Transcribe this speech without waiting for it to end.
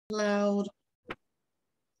Loud.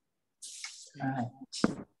 Right.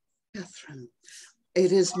 Katherine.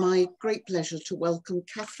 It is my great pleasure to welcome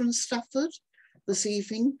Katherine Stafford this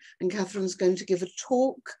evening, and Katherine's going to give a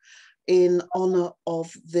talk in honour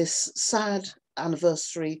of this sad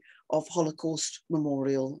anniversary of Holocaust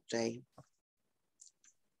Memorial Day.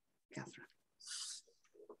 Katherine.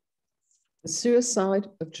 The suicide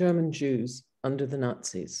of German Jews under the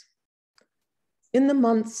Nazis. In the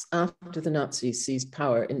months after the Nazis seized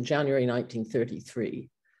power in January 1933,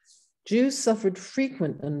 Jews suffered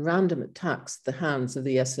frequent and random attacks at the hands of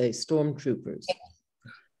the SS stormtroopers.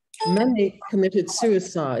 Many committed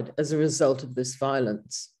suicide as a result of this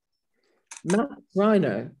violence. Max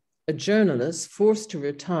Reiner, a journalist forced to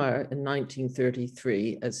retire in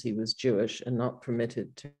 1933 as he was Jewish and not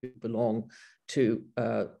permitted to belong to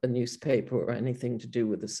a newspaper or anything to do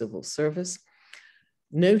with the civil service,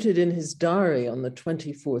 noted in his diary on the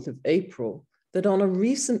 24th of April that on a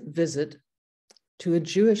recent visit to a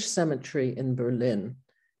Jewish cemetery in Berlin,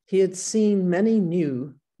 he had seen many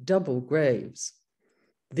new double graves.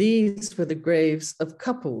 These were the graves of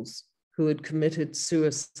couples who had committed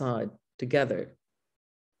suicide together.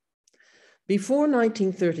 Before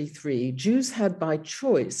 1933, Jews had by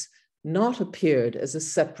choice not appeared as a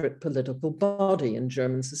separate political body in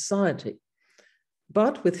German society.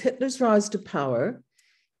 But with Hitler's rise to power,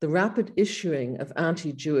 the rapid issuing of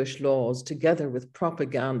anti-Jewish laws, together with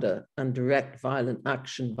propaganda and direct violent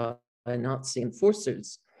action by Nazi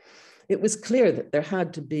enforcers, it was clear that there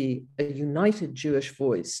had to be a united Jewish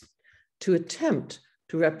voice to attempt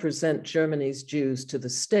to represent Germany's Jews to the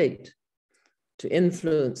state, to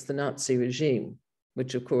influence the Nazi regime,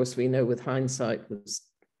 which of course we know with hindsight was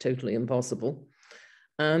totally impossible,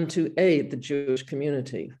 and to aid the Jewish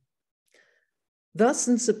community. Thus,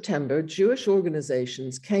 in September, Jewish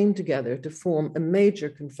organizations came together to form a major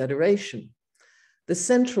confederation, the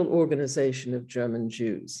Central Organization of German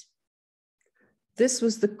Jews. This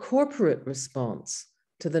was the corporate response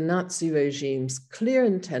to the Nazi regime's clear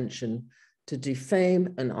intention to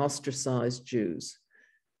defame and ostracize Jews,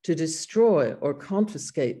 to destroy or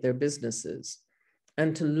confiscate their businesses,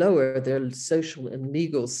 and to lower their social and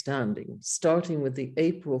legal standing, starting with the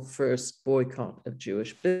April 1st boycott of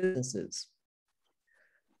Jewish businesses.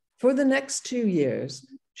 For the next 2 years,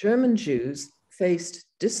 German Jews faced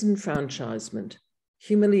disenfranchisement,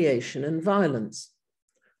 humiliation, and violence,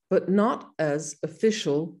 but not as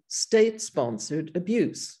official state-sponsored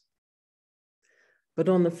abuse. But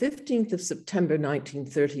on the 15th of September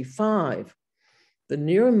 1935, the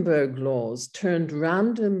Nuremberg laws turned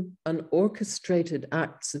random and orchestrated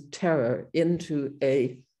acts of terror into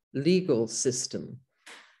a legal system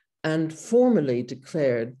and formally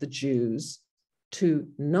declared the Jews to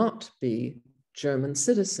not be German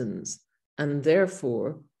citizens and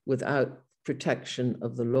therefore without protection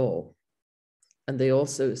of the law. And they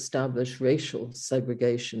also established racial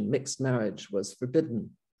segregation. Mixed marriage was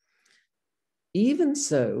forbidden. Even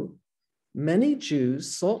so, many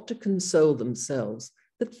Jews sought to console themselves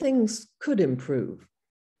that things could improve,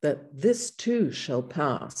 that this too shall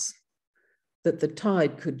pass, that the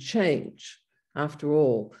tide could change. After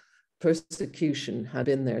all, persecution had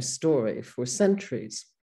been their story for centuries.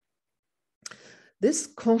 This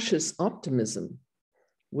cautious optimism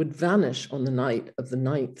would vanish on the night of the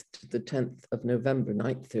 9th to the 10th of November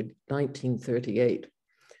 1938,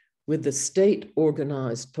 with the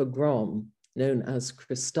state-organized pogrom known as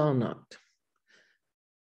Kristallnacht,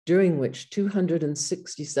 during which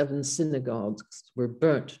 267 synagogues were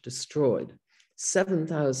burnt, destroyed,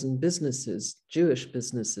 7,000 businesses, Jewish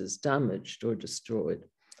businesses, damaged or destroyed,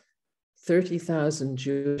 30,000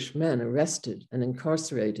 Jewish men arrested and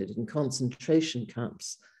incarcerated in concentration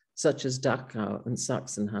camps such as Dachau and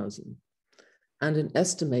Sachsenhausen, and an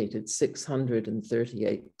estimated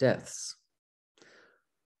 638 deaths.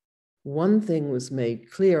 One thing was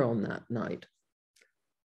made clear on that night: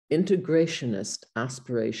 integrationist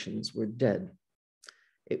aspirations were dead.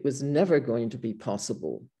 It was never going to be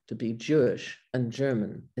possible to be Jewish and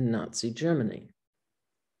German in Nazi Germany.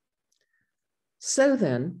 So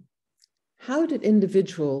then, how did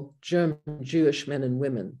individual German Jewish men and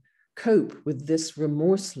women cope with this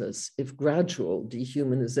remorseless, if gradual,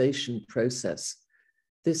 dehumanization process,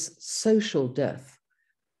 this social death,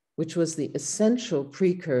 which was the essential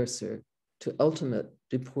precursor to ultimate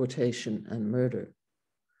deportation and murder,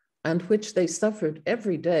 and which they suffered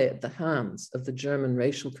every day at the hands of the German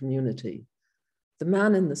racial community, the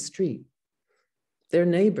man in the street, their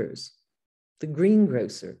neighbors, the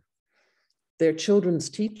greengrocer, their children's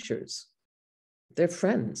teachers, their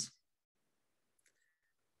friends?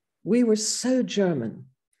 We were so German,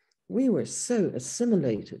 we were so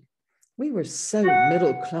assimilated, We were so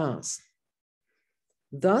middle class.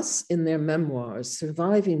 Thus, in their memoirs,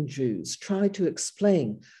 surviving Jews try to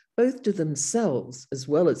explain, both to themselves as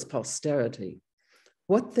well as posterity,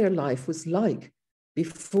 what their life was like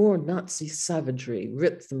before Nazi savagery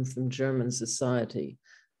ripped them from German society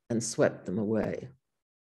and swept them away.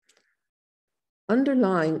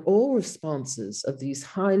 Underlying all responses of these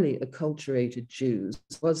highly acculturated Jews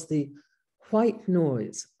was the white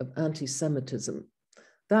noise of anti-Semitism,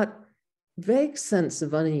 that vague sense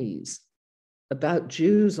of unease about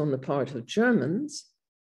Jews on the part of Germans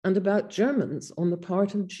and about Germans on the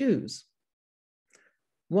part of Jews.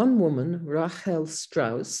 One woman, Rachel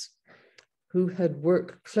Strauss, who had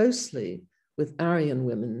worked closely with Aryan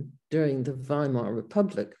women during the Weimar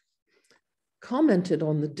Republic, commented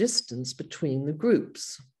on the distance between the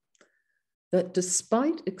groups, that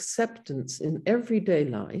despite acceptance in everyday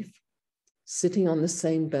life, sitting on the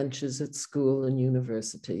same benches at school and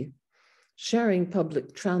university, sharing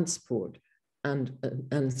public transport and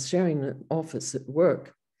sharing an office at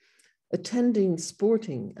work, attending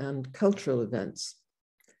sporting and cultural events,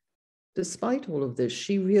 despite all of this,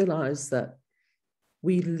 she realized that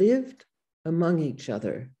we lived among each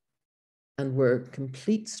other and were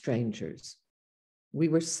complete strangers. We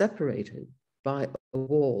were separated by a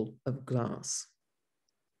wall of glass.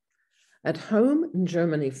 At home in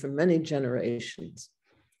Germany for many generations,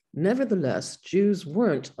 nevertheless, Jews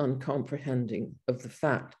weren't uncomprehending of the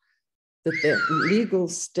fact that their legal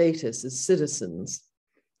status as citizens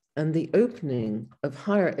and the opening of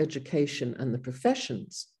higher education and the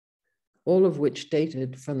professions, all of which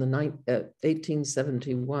dated from the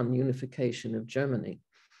 1871 unification of Germany,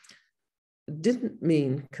 didn't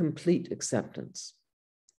mean complete acceptance.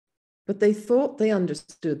 But they thought they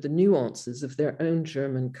understood the nuances of their own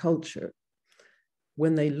German culture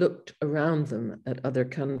when they looked around them at other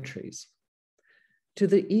countries. To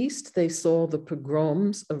the east, they saw the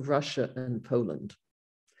pogroms of Russia and Poland.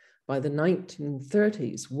 By the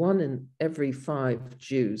 1930s, 1 in every 5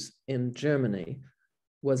 Jews in Germany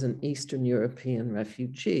was an Eastern European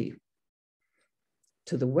refugee.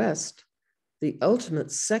 To the west, the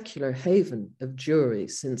ultimate secular haven of Jewry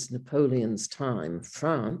since Napoleon's time,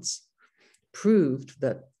 France, proved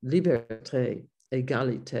that liberté,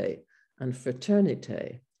 égalité, and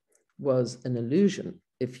fraternité was an illusion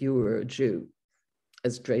if you were a Jew,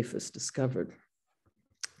 as Dreyfus discovered.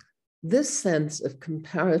 This sense of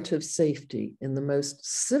comparative safety in the most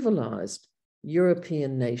civilized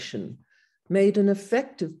European nation made an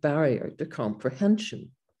effective barrier to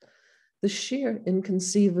comprehension, the sheer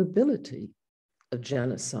inconceivability of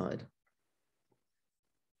genocide.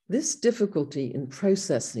 This difficulty in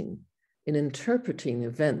processing, in interpreting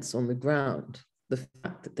events on the ground, the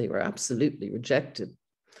fact that they were absolutely rejected,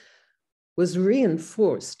 was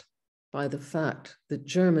reinforced by the fact that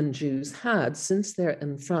German Jews had, since their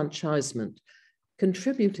enfranchisement,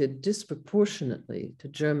 contributed disproportionately to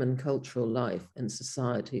German cultural life and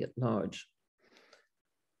society at large.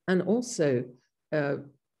 And also, to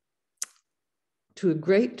a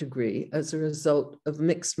great degree, as a result of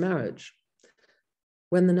mixed marriage.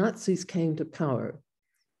 When the Nazis came to power,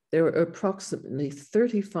 there were approximately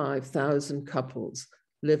 35,000 couples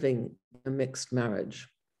living in a mixed marriage.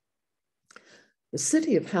 The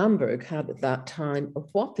city of Hamburg had at that time a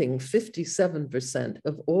whopping 57%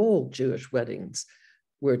 of all Jewish weddings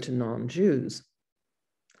were to non-Jews.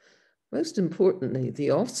 Most importantly,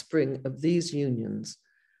 the offspring of these unions,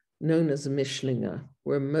 known as Mischlinge,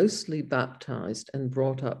 were mostly baptized and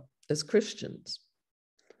brought up as Christians.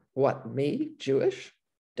 What, me, Jewish?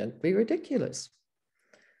 Don't be ridiculous.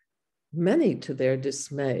 Many, to their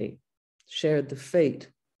dismay, shared the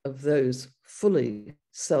fate of those fully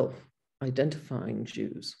self-identifying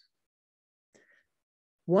Jews.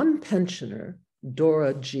 One pensioner,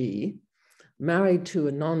 Dora G., married to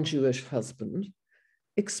a non-Jewish husband,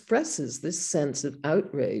 expresses this sense of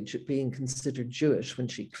outrage at being considered Jewish when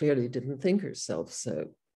she clearly didn't think herself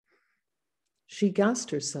so. She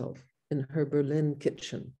gassed herself in her Berlin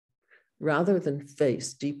kitchen rather than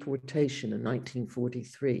face deportation in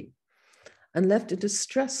 1943, and left a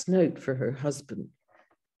distress note for her husband,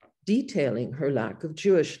 detailing her lack of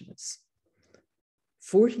Jewishness.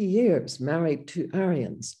 40 years married to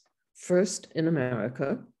Aryans, first in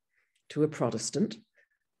America to a Protestant,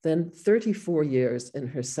 then 34 years in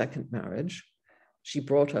her second marriage. She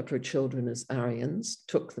brought up her children as Aryans,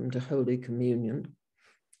 took them to Holy Communion.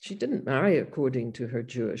 She didn't marry according to her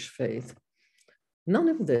Jewish faith. None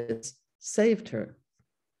of this saved her.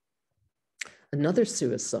 Another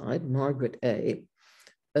suicide, Margaret A.,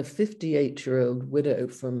 a 58-year-old widow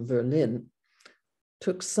from Berlin,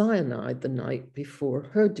 took cyanide the night before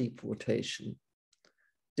her deportation.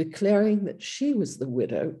 declaring that she was the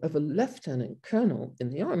widow of a lieutenant colonel in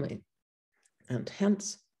the army, and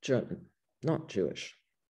hence German, not Jewish.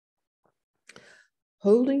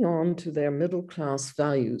 Holding on to their middle-class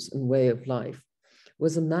values and way of life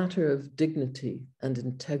was a matter of dignity and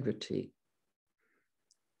integrity.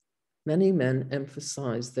 Many men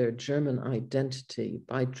emphasized their German identity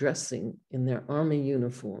by dressing in their army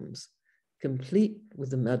uniforms, complete with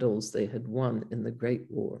the medals they had won in the Great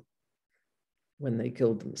War when they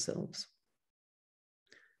killed themselves.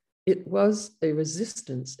 It was a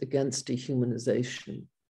resistance against dehumanization.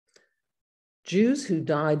 Jews who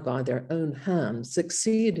died by their own hand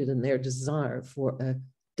succeeded in their desire for a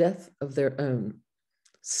death of their own,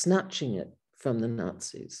 snatching it from the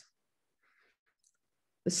Nazis.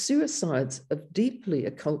 The suicides of deeply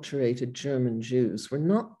acculturated German Jews were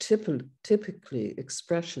not typically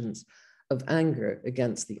expressions of anger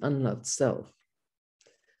against the unloved self.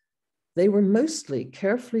 They were mostly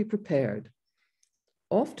carefully prepared,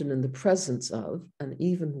 often in the presence of, and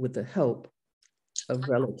even with the help of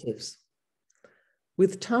relatives.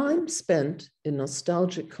 With time spent in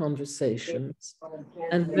nostalgic conversations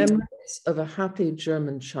and memories of a happy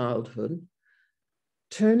German childhood,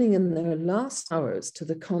 turning in their last hours to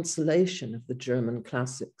the consolation of the German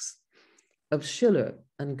classics, of Schiller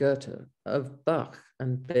and Goethe, of Bach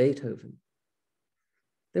and Beethoven.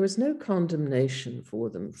 There was no condemnation for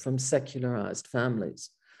them from secularized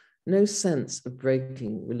families, no sense of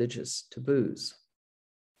breaking religious taboos.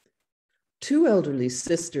 Two elderly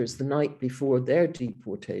sisters the night before their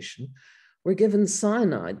deportation were given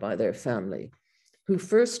cyanide by their family, who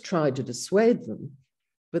first tried to dissuade them,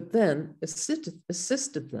 but then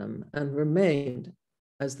assisted them and remained,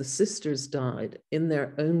 as the sisters died, in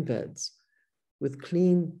their own beds with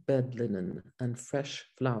clean bed linen and fresh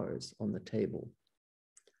flowers on the table.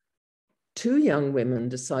 Two young women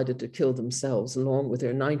decided to kill themselves along with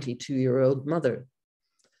their 92-year-old mother.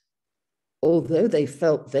 Although they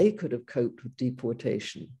felt they could have coped with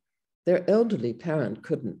deportation, their elderly parent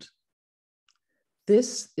couldn't.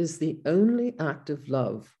 This is the only act of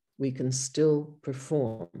love we can still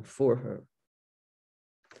perform for her.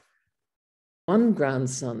 One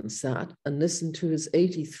grandson sat and listened to his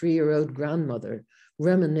 83-year-old grandmother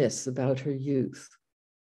reminisce about her youth.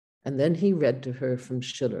 And then he read to her from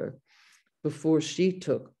Schiller before she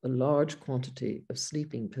took a large quantity of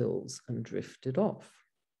sleeping pills and drifted off.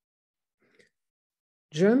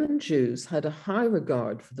 German Jews had a high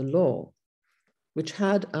regard for the law, which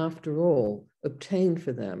had, after all, obtained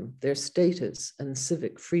for them their status and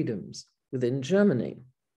civic freedoms within Germany.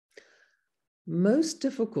 Most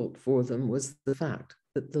difficult for them was the fact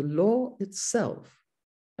that the law itself,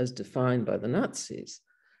 as defined by the Nazis,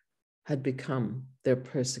 had become their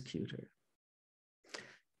persecutor.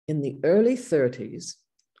 In the early 30s,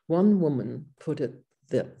 one woman put it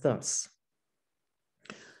thus: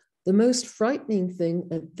 "The most frightening thing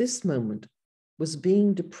at this moment was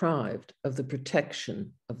being deprived of the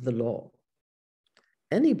protection of the law.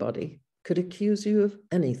 Anybody could accuse you of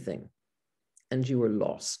anything, and you were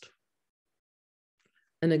lost."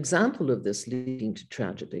 An example of this leading to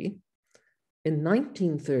tragedy: in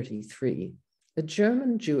 1933, a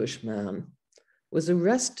German Jewish man was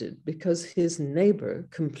arrested because his neighbor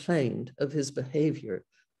complained of his behavior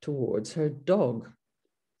towards her dog.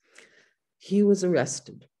 He was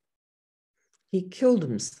arrested. He killed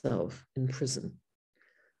himself in prison,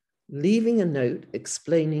 leaving a note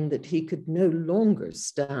explaining that he could no longer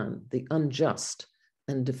stand the unjust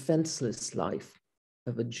and defenseless life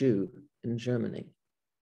of a Jew in Germany.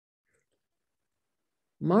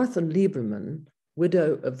 Martha Lieberman,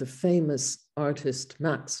 widow of the famous artist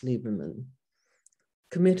Max Lieberman,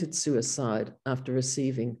 committed suicide after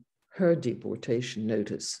receiving her deportation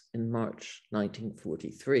notice in March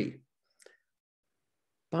 1943.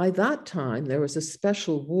 By that time, there was a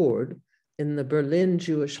special ward in the Berlin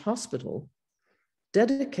Jewish Hospital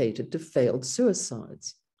dedicated to failed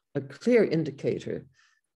suicides, a clear indicator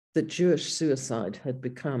that Jewish suicide had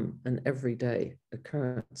become an everyday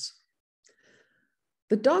occurrence.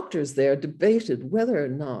 The doctors there debated whether or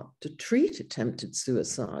not to treat attempted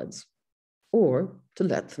suicides or to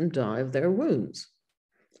let them die of their wounds,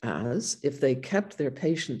 as if they kept their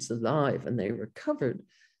patients alive and they recovered,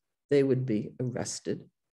 they would be arrested,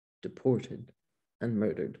 deported, and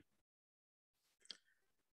murdered.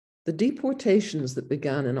 The deportations that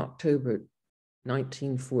began in October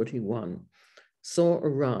 1941 saw a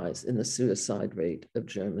rise in the suicide rate of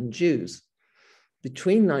German Jews.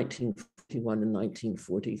 Between 1941 and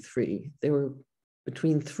 1943, there were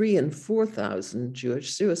between 3,000 and 4,000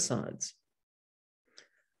 Jewish suicides.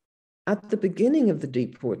 At the beginning of the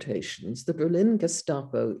deportations, the Berlin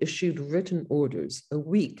Gestapo issued written orders a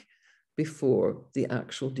week before the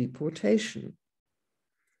actual deportation.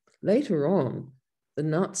 Later on, the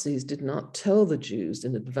Nazis did not tell the Jews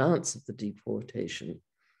in advance of the deportation,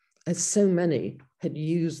 as so many had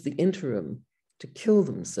used the interim to kill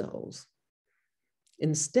themselves.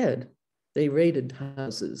 Instead, they raided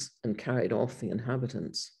houses and carried off the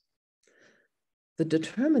inhabitants. The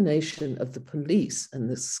determination of the police and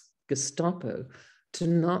the Gestapo to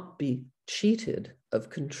not be cheated of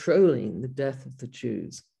controlling the death of the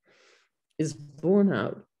Jews is borne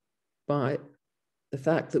out by the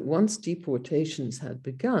fact that once deportations had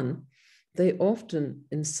begun, they often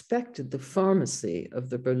inspected the pharmacy of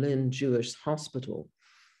the Berlin Jewish hospital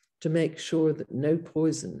to make sure that no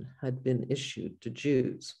poison had been issued to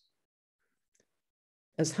Jews.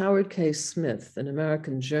 As Howard K. Smith, an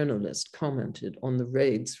American journalist, commented on the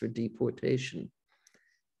raids for deportation,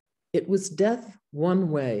 it was death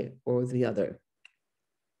one way or the other,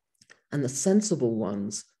 and the sensible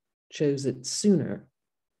ones chose it sooner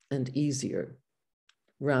and easier,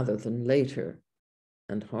 rather than later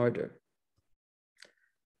and harder.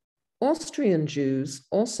 Austrian Jews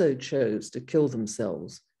also chose to kill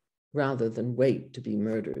themselves rather than wait to be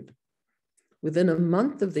murdered. Within a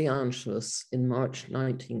month of the Anschluss in March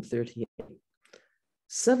 1938,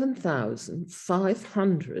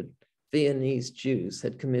 7,500 Viennese Jews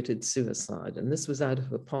had committed suicide, and this was out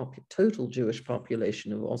of a total Jewish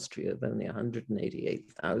population of Austria of only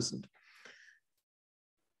 188,000.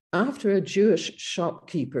 After a Jewish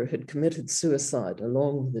shopkeeper had committed suicide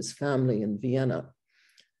along with his family in Vienna,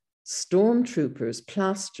 stormtroopers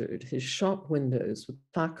plastered his shop windows with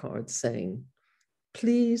placards saying,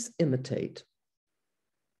 "Please imitate."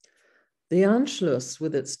 The Anschluss,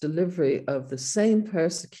 with its delivery of the same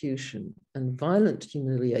persecution and violent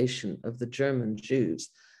humiliation of the German Jews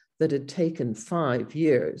that had taken 5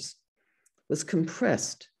 years, was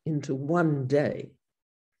compressed into one day.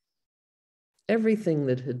 Everything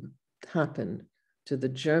that had happened to the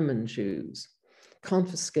German Jews,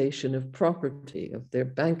 confiscation of property, of their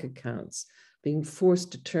bank accounts, being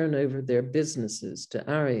forced to turn over their businesses to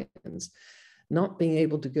Aryans, not being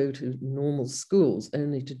able to go to normal schools,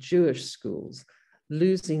 only to Jewish schools,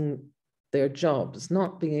 losing their jobs,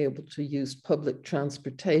 not being able to use public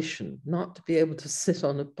transportation, not to be able to sit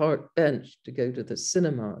on a park bench to go to the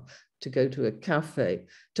cinema, to go to a cafe,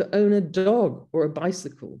 to own a dog or a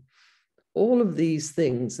bicycle. All of these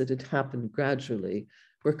things that had happened gradually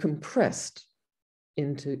were compressed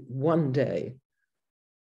into one day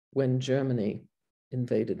when Germany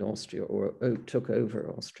invaded Austria or took over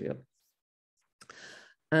Austria.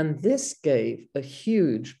 And this gave a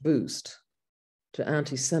huge boost to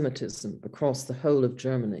anti-Semitism across the whole of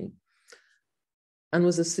Germany and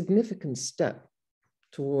was a significant step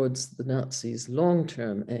towards the Nazis'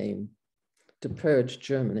 long-term aim to purge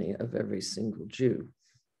Germany of every single Jew.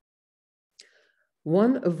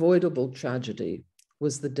 One avoidable tragedy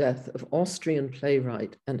was the death of Austrian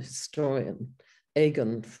playwright and historian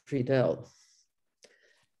Egon Friedel.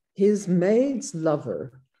 His maid's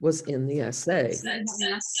lover was in the SA, and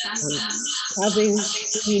having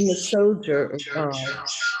seen the soldier arrive,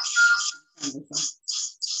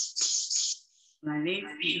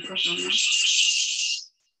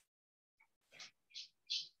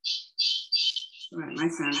 Right, my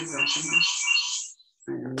sound is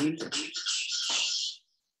open.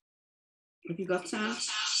 Have you got sound?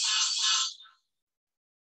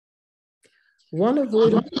 One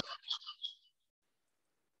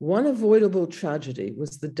avoidable tragedy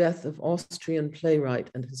was the death of Austrian playwright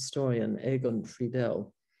and historian Egon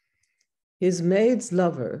Friedel. His maid's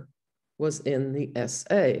lover was in the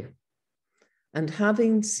SA, and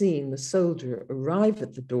having seen the soldier arrive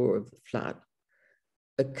at the door of the flat,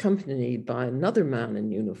 accompanied by another man in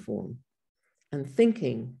uniform, and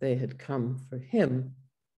thinking they had come for him,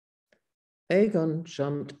 Egon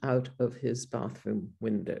jumped out of his bathroom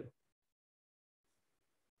window.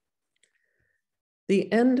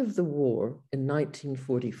 The end of the war in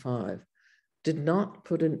 1945 did not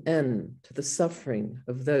put an end to the suffering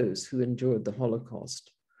of those who endured the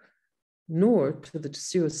Holocaust, nor to the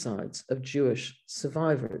suicides of Jewish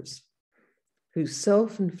survivors, whose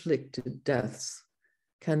self-inflicted deaths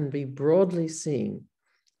can be broadly seen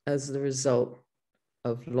as the result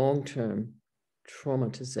of long-term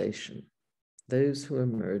traumatization, those who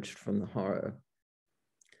emerged from the horror.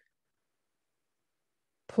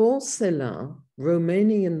 Paul Celan,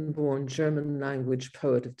 Romanian-born German-language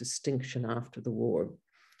poet of distinction after the war,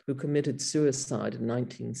 who committed suicide in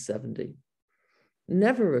 1970,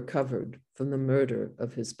 never recovered from the murder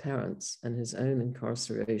of his parents and his own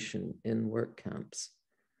incarceration in work camps.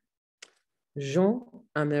 Jean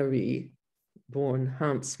Amery, born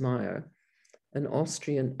Hans Meyer, an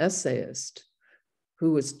Austrian essayist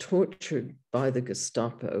who was tortured by the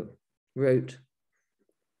Gestapo, wrote,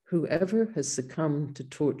 "Whoever has succumbed to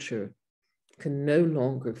torture can no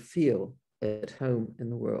longer feel at home in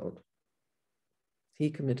the world." He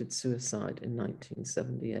committed suicide in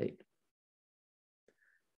 1978.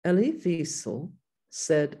 Elie Wiesel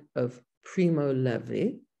said of Primo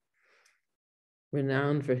Levi,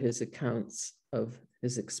 renowned for his accounts of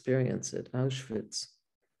his experience at Auschwitz,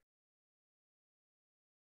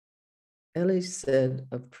 Elie said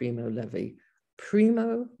of Primo Levi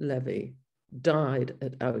died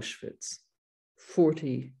at Auschwitz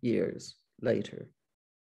 40 years later.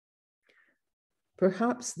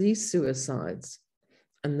 Perhaps these suicides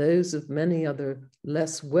and those of many other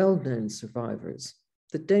less well-known survivors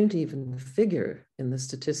that don't even figure in the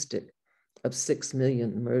statistic of 6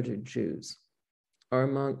 million murdered Jews are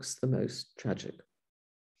amongst the most tragic.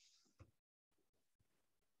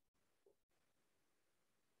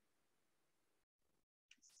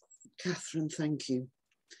 Katherine, thank you.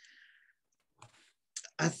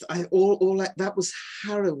 All that was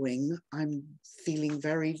harrowing. I'm feeling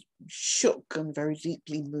very shook and very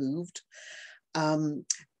deeply moved.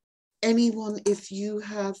 Anyone, if you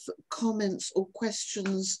have comments or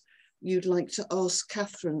questions you'd like to ask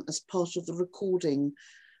Katherine as part of the recording,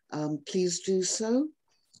 please do so.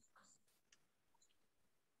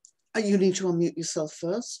 You need to unmute yourself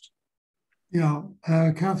first. Yeah,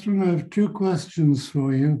 Katherine, I have two questions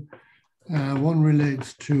for you. One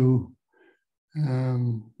relates to,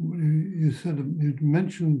 you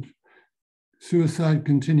mentioned suicide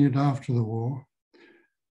continued after the war,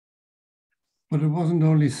 but it wasn't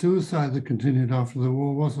only suicide that continued after the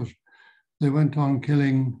war, was it? They went on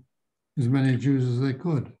killing as many Jews as they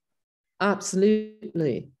could.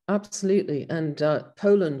 Absolutely, absolutely. And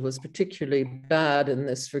Poland was particularly bad in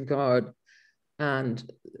this regard. And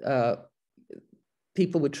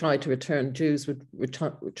people would try to return, Jews would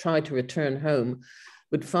try to return home,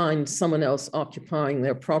 would find someone else occupying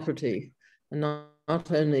their property. And not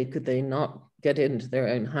only could they not get into their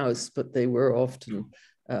own house, but they were often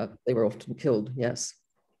killed, yes.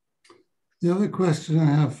 The other question I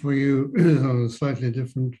have for you is on a slightly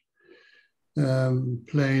different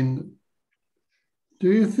plane.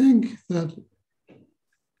 Do you think that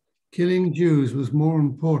killing Jews was more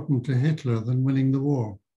important to Hitler than winning the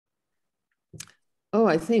war? Oh,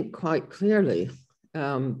 I think quite clearly.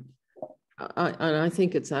 I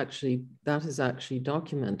think that is actually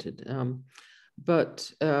documented.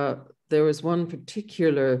 But there was one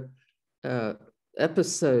particular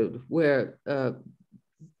episode where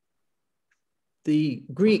the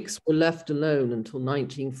Greeks were left alone until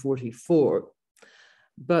 1944.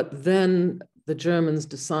 But then the Germans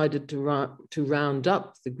decided to round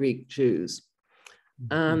up the Greek Jews.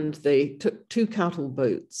 And they took 2 cattle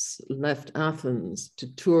boats, left Athens to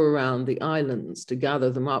tour around the islands to gather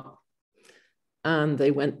them up. And they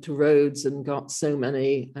went to Rhodes and got so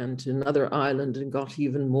many, and to another island and got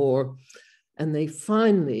even more. And they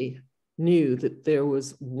finally knew that there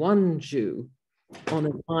was one Jew on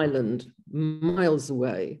an island miles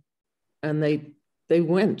away. And they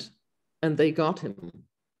went and they got him.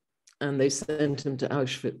 And they sent him to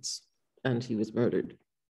Auschwitz, and he was murdered.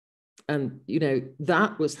 And, you know,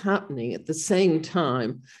 that was happening at the same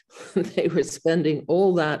time they were spending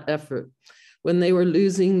all that effort when they were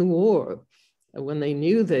losing the war, when they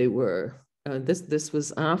knew they were. This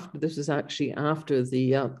was actually after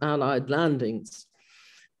the Allied landings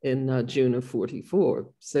in June of 44.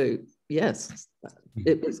 So yes,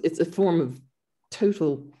 it's a form of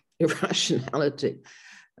total irrationality.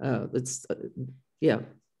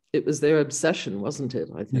 It was their obsession, wasn't it,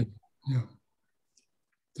 I think? Yeah.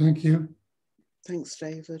 Thank you. Thanks,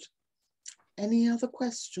 David. Any other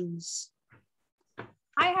questions?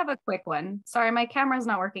 I have a quick one. Sorry, my camera's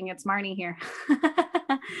not working. It's Marnie here.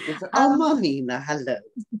 Marnina, hello.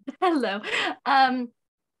 Hello.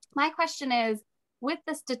 My question is, with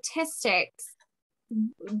the statistics,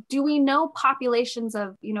 do we know populations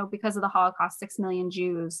of, because of the Holocaust, 6 million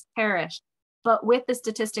Jews perished, but with the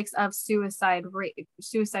statistics of suicide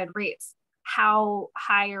rates, how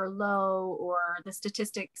high or low, or the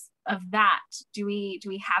statistics of that, do we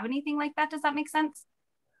have anything like that? Does that make sense?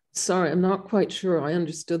 Sorry, I'm not quite sure I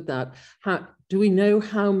understood that. Do we know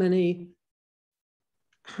how many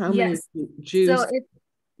Jews? So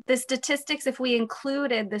the statistics, if we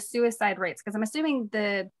included the suicide rates, because I'm assuming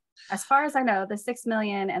as far as I know, the 6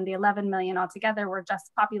 million and the 11 million altogether were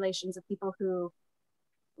just populations of people who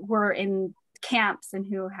were in camps and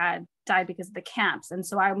who had died because of the camps. And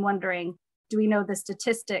so I'm wondering, do we know the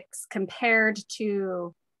statistics compared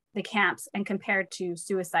to the camps and compared to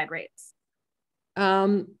suicide rates?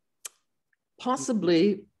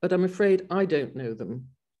 Possibly, but I'm afraid I don't know them.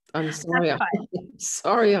 I'm sorry.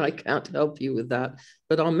 Sorry, I can't help you with that,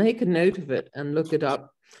 but I'll make a note of it and look it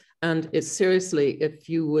up. And it's seriously, if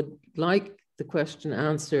you would like the question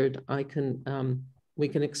answered, I can, we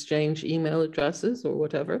can exchange email addresses or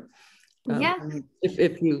whatever. Yeah.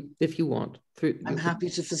 If you want. I'm happy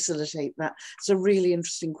to facilitate that. It's a really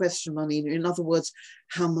interesting question, Marlene. In other words,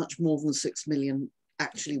 how much more than 6 million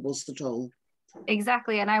actually was the toll?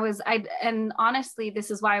 Exactly. And honestly,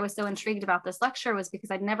 this is why I was so intrigued about this lecture, was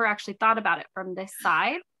because I'd never actually thought about it from this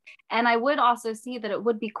side. And I would also see that it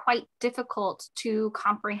would be quite difficult to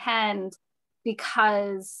comprehend,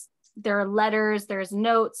 because there are letters, there's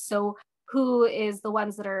notes. So who is the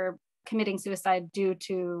ones that are committing suicide due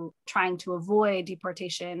to trying to avoid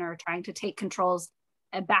deportation or trying to take controls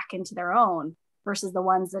back into their own, versus the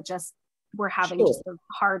ones that just were having just a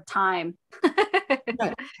hard time?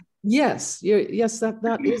 Right. Yes,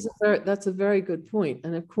 that's a very good point.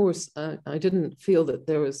 And of course, I didn't feel that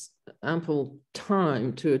there was ample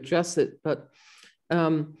time to address it, but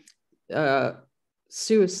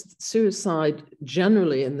suicide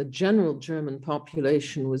generally in the general German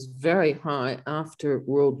population was very high after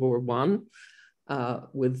World War I,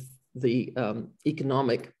 with the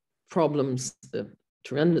economic problems, the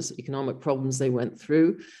tremendous economic problems they went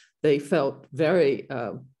through. They felt very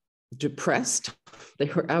depressed. They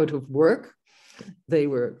were out of work. There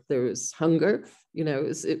was hunger. You know,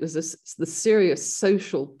 it was the serious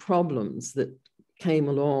social problems that came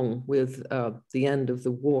along with the end of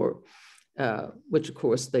the war, which of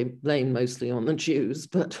course they blame mostly on the Jews.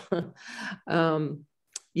 But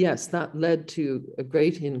yes, that led to a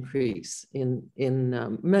great increase in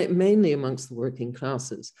mainly amongst the working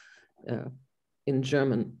classes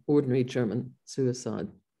in ordinary German suicide.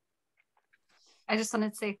 I just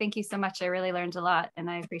wanted to say thank you so much. I really learned a lot and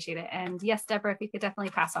I appreciate it. And yes, Deborah, if you could definitely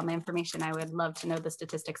pass on the information, I would love to know the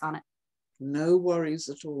statistics on it. No worries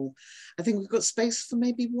at all. I think we've got space for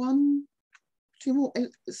maybe one, two more.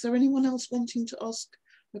 Is there anyone else wanting to ask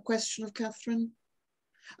a question of Katherine?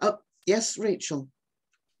 Oh, yes, Rachel,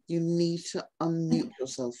 you need to unmute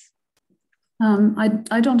yourself.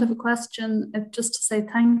 I don't have a question, just to say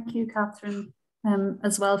thank you, Katherine,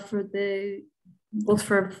 as well for both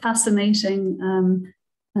for a fascinating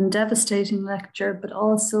and devastating lecture, but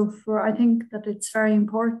also for, I think that it's very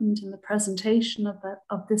important in the presentation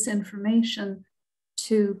of this information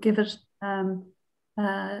to give it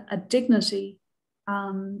a dignity,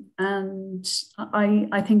 and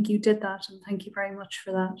I think you did that, and thank you very much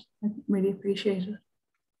for that. I really appreciate it.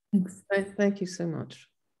 Thanks. Thank you so much.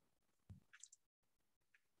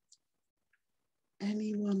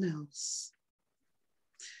 Anyone else?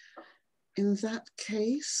 In that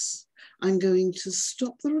case, I'm going to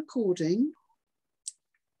stop the recording.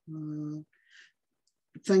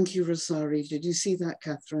 Thank you, Rosari. Did you see that,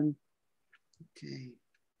 Katherine? Okay.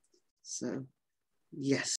 So, yes.